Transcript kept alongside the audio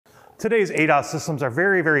Today's ADAS systems are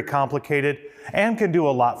very, very complicated and can do a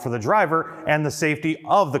lot for the driver and the safety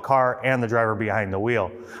of the car and the driver behind the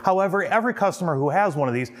wheel. However, every customer who has one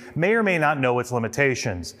of these may or may not know its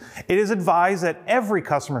limitations. It is advised that every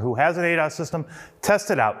customer who has an ADAS system test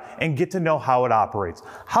it out and get to know how it operates.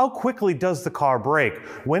 How quickly does the car brake?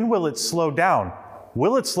 When will it slow down?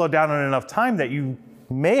 Will it slow down in enough time that you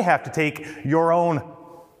may have to take your own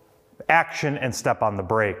action and step on the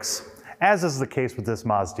brakes? As is the case with this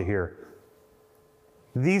Mazda here.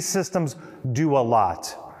 These systems do a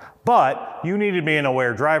lot, but you need to be an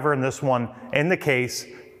aware driver, and this one, in the case,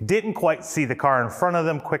 didn't quite see the car in front of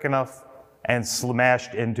them quick enough and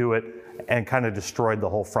smashed into it and kind of destroyed the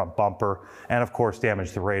whole front bumper and of course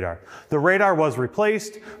damaged the radar. The radar was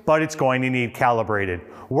replaced, but it's going to need calibrated.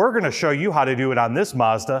 We're going to show you how to do it on this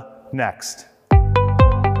Mazda next.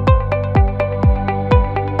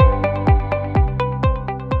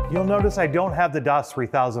 You'll notice I don't have the DAS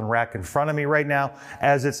 3000 rack in front of me right now,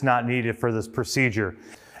 as it's not needed for this procedure.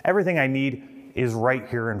 Everything I need is right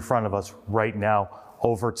here in front of us right now,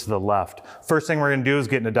 over to the left. First thing we're gonna do is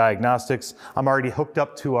get into diagnostics. I'm already hooked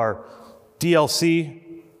up to our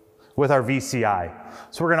DLC with our VCI.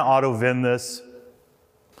 So we're gonna auto VIN this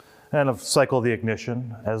and cycle the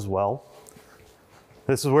ignition as well.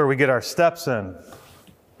 This is where we get our steps in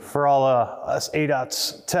for all us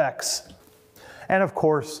ADAS techs. And of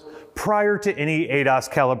course, prior to any ADAS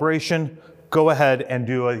calibration, go ahead and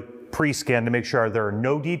do a pre-scan to make sure there are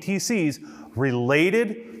no DTCs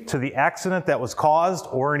related to the accident that was caused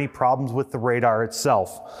or any problems with the radar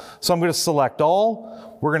itself. So I'm going to select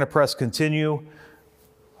all. We're going to press continue.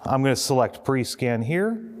 I'm going to select pre-scan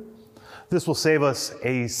here. This will save us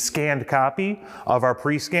a scanned copy of our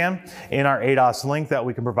pre-scan in our ADASLink that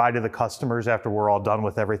we can provide to the customers after we're all done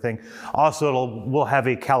with everything. Also, we'll have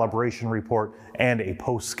a calibration report and a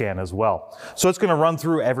post-scan as well. So it's going to run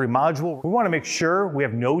through every module. We want to make sure we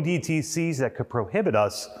have no DTCs that could prohibit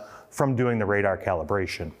us from doing the radar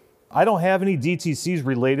calibration. I don't have any DTCs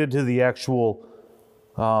related to the actual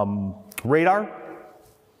radar,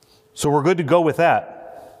 so we're good to go with that.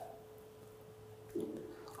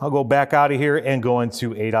 I'll go back out of here and go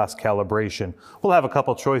into ADAS calibration. We'll have a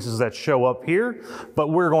couple choices that show up here, but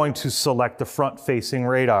we're going to select the front-facing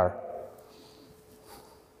radar.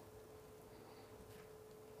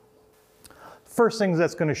 First things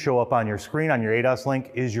that's going to show up on your screen on your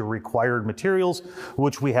ADASLink is your required materials,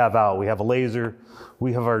 which we have out. We have a laser,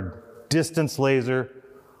 we have our distance laser,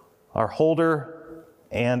 our holder,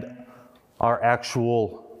 and our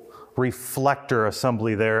actual reflector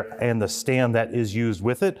assembly there and the stand that is used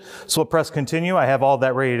with it. So I'll press continue. I have all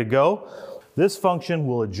that ready to go. This function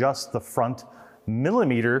will adjust the front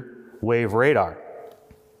millimeter wave radar.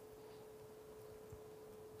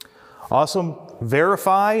 Awesome.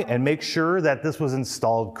 Verify and make sure that this was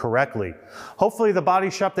installed correctly. Hopefully the body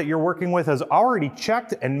shop that you're working with has already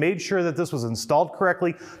checked and made sure that this was installed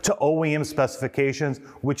correctly to OEM specifications,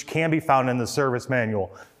 which can be found in the service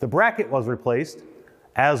manual. The bracket was replaced,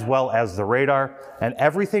 as well as the radar, and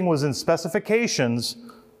everything was in specifications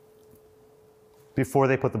before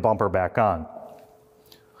they put the bumper back on.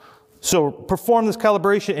 So perform this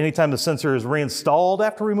calibration anytime the sensor is reinstalled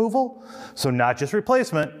after removal, so not just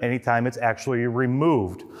replacement, anytime it's actually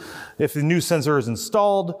removed. If the new sensor is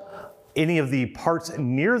installed, any of the parts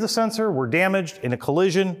near the sensor were damaged in a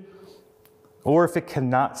collision, or if it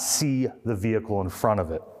cannot see the vehicle in front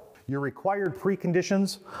of it. Your required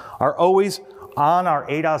preconditions are always on our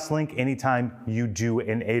ADASLink anytime you do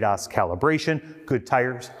an ADAS calibration. Good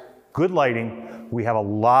tires, good lighting. We have a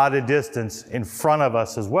lot of distance in front of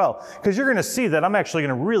us as well, because you're going to see that I'm actually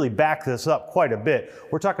going to really back this up quite a bit.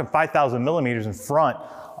 We're talking 5,000 millimeters in front,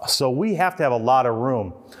 so we have to have a lot of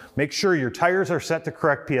room. Make sure your tires are set to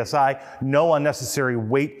correct PSI. No unnecessary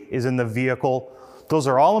weight is in the vehicle. Those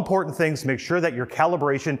are all important things to make sure that your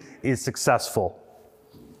calibration is successful.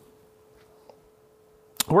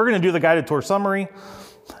 We're going to do the guided tour summary,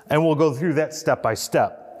 and we'll go through that step by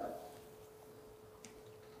step.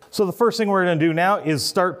 So the first thing we're going to do now is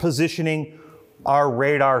start positioning our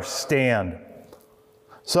radar stand.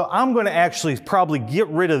 So I'm going to actually probably get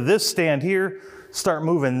rid of this stand here, start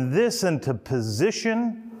moving this into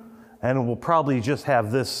position, and we'll probably just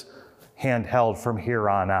have this handheld from here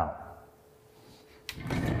on out.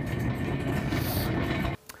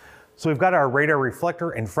 So we've got our radar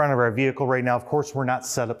reflector in front of our vehicle right now. Of course, we're not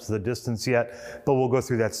set up to the distance yet, but we'll go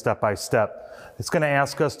through that step by step. It's going to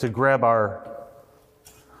ask us to grab our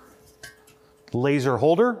laser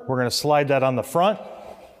holder. We're going to slide that on the front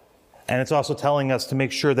And it's also telling us to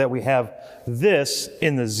make sure that we have this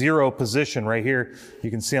in the 0 position right here.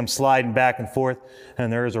 You can see I'm sliding back and forth,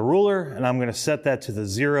 and there is a ruler, and I'm gonna set that to the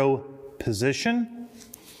 0 position.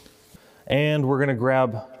 And we're gonna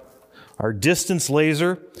grab our distance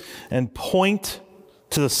laser and point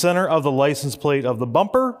to the center of the license plate of the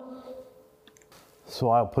bumper. So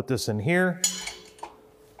I'll put this in here.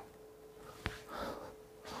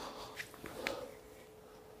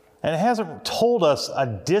 And it hasn't told us a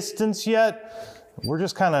distance yet. We're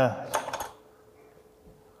just kind of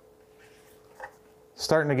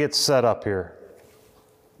starting to get set up here.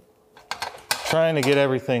 Trying to get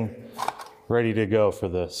everything ready to go for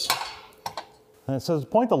this. And it says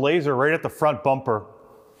point the laser right at the front bumper.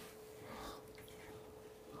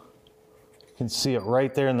 You can see it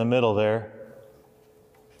right there in the middle there.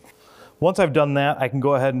 Once I've done that, I can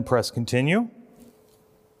go ahead and press continue.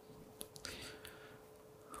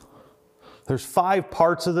 There's 5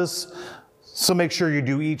 parts of this, so make sure you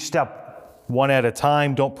do each step one at a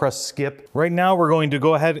time. Don't press skip. Right now, we're going to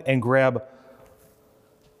go ahead and grab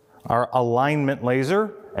our alignment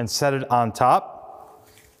laser and set it on top,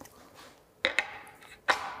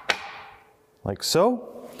 like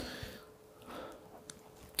so.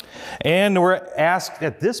 And we're asked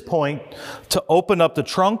at this point to open up the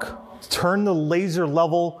trunk, turn the laser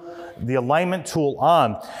level, the alignment tool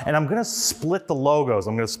on, and I'm gonna split the logos.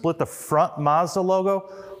 I'm gonna split the front Mazda logo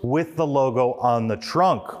with the logo on the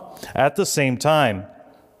trunk at the same time.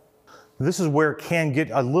 This is where it can get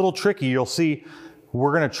a little tricky. You'll see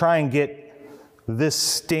we're gonna try and get this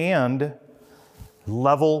stand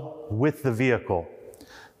level with the vehicle,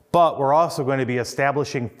 but we're also going to be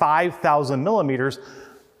establishing 5,000 millimeters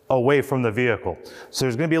away from the vehicle. So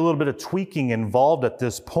there's gonna be a little bit of tweaking involved at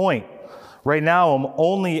this point. Right now, I'm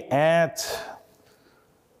only at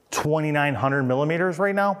 2,900 millimeters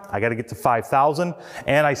right now. I gotta get to 5,000,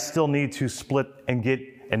 and I still need to split and get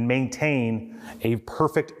and maintain a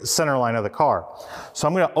perfect center line of the car. So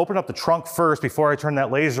I'm gonna open up the trunk first before I turn that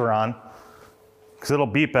laser on, because it'll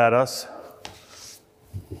beep at us.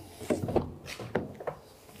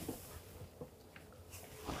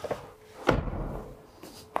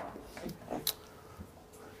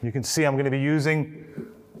 You can see I'm gonna be using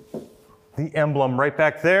the emblem right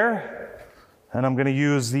back there, and I'm gonna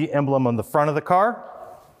use the emblem on the front of the car.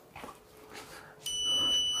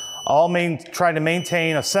 Trying to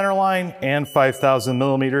maintain a center line and 5,000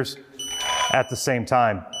 millimeters at the same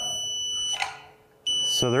time.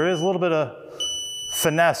 So there is a little bit of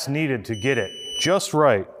finesse needed to get it just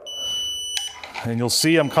right. And you'll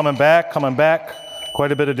see I'm coming back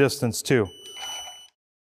quite a bit of distance too.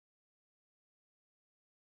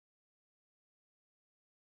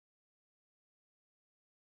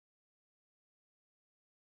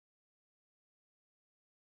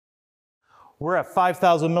 We're at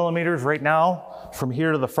 5,000 millimeters right now from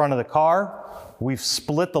here to the front of the car. We've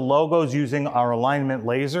split the logos using our alignment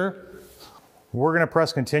laser. We're gonna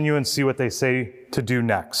press continue and see what they say to do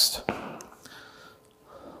next.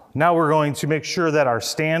 Now we're going to make sure that our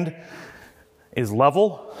stand is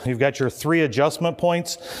level. You've got your 3 adjustment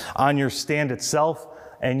points on your stand itself,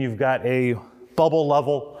 and you've got a bubble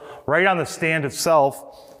level right on the stand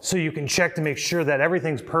itself, so you can check to make sure that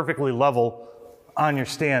everything's perfectly level on your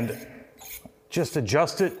stand. Just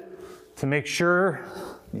adjust it to make sure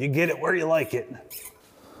you get it where you like it.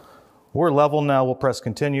 We're level now, we'll press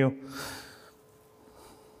continue.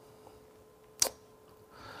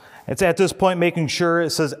 It's at this point making sure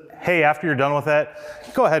it says, hey, after you're done with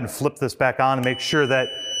that, go ahead and flip this back on and make sure that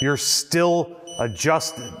you're still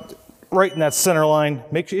adjusted right in that center line.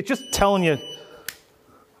 It's just telling you,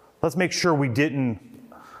 let's make sure we didn't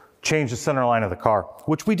change the center line of the car,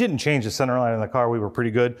 which we didn't change the center line of the car. We were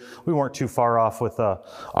pretty good. We weren't too far off with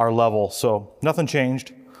our level, so nothing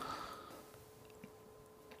changed.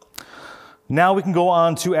 Now we can go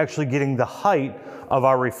on to actually getting the height of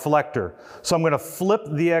our reflector. So I'm gonna flip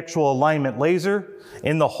the actual alignment laser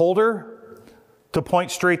in the holder to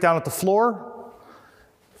point straight down at the floor.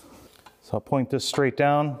 So I'll point this straight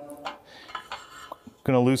down.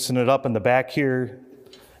 Gonna loosen it up in the back here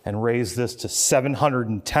and raise this to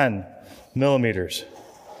 710 millimeters.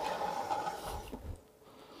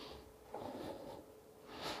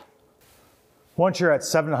 Once you're at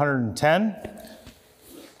 710,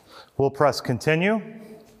 we'll press continue.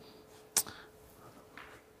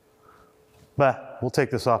 But we'll take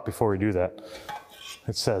this off before we do that.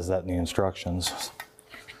 It says that in the instructions.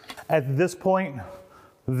 At this point,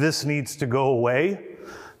 this needs to go away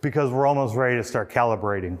because we're almost ready to start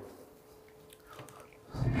calibrating.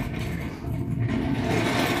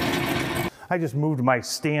 I just moved my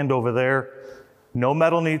stand over there No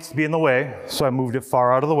metal needs to be in the way, so I moved it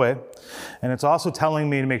far out of the way. And it's also telling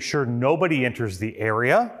me to make sure nobody enters the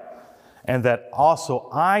area, and that also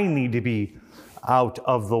I need to be out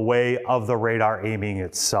of the way of the radar aiming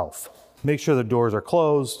itself. Make sure the doors are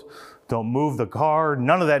closed. Don't move the car.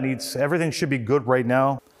 None of that needs, everything should be good right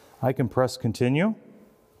now. I can press continue.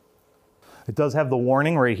 It does have the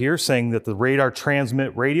warning right here saying that the radar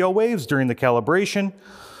transmit radio waves during the calibration,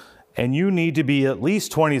 and you need to be at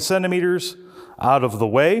least 20 centimeters out of the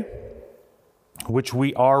way, which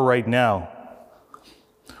we are right now.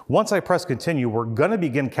 Once I press continue, we're gonna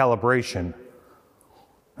begin calibration,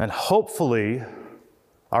 and hopefully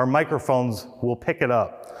our microphones will pick it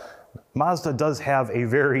up. Mazda does have a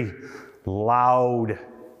very loud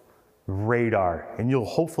radar, and you'll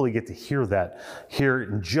hopefully get to hear that here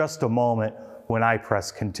in just a moment when I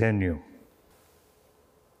press continue.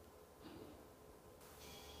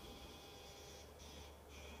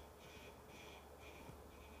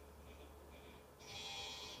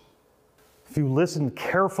 If you listen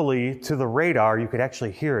carefully to the radar, you could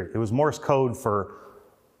actually hear it. It was Morse code for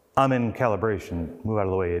 "I'm in calibration." Move out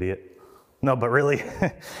of the way, idiot. No, but really,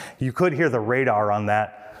 you could hear the radar on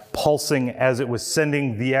that pulsing as it was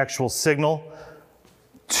sending the actual signal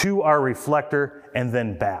to our reflector and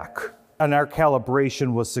then back. And our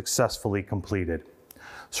calibration was successfully completed.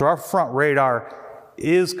 So our front radar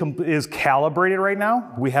is calibrated right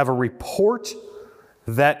now. We have a report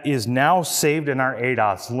that is now saved in our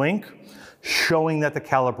ADASLink showing that the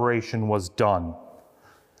calibration was done.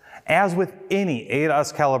 As with any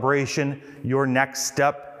ADAS calibration, your next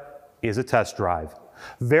step is a test drive.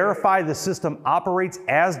 Verify the system operates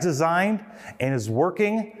as designed and is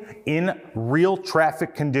working in real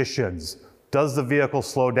traffic conditions. Does the vehicle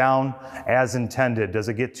slow down as intended? Does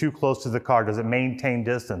it get too close to the car? Does it maintain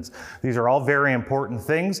distance? These are all very important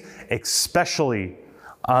things, especially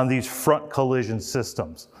on these front collision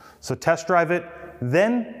systems. So test drive it,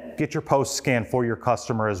 then get your post scan for your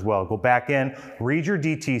customer as well. Go back in, read your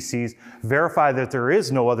DTCs, verify that there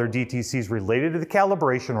is no other DTCs related to the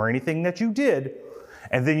calibration or anything that you did,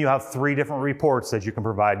 and then you have 3 different reports that you can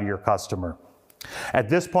provide to your customer. At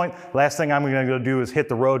this point, last thing I'm going to go do is hit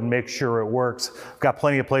the road and make sure it works. I've got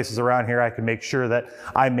plenty of places around here I can make sure that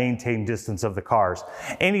I maintain distance of the cars.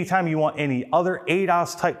 Anytime you want any other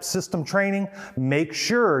ADAS type system training, make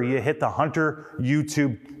sure you hit the Hunter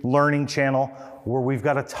YouTube learning channel, where we've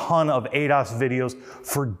got a ton of ADAS videos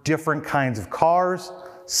for different kinds of cars,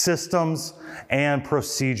 systems, and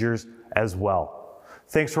procedures as well.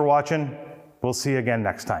 Thanks for watching. We'll see you again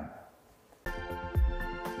next time.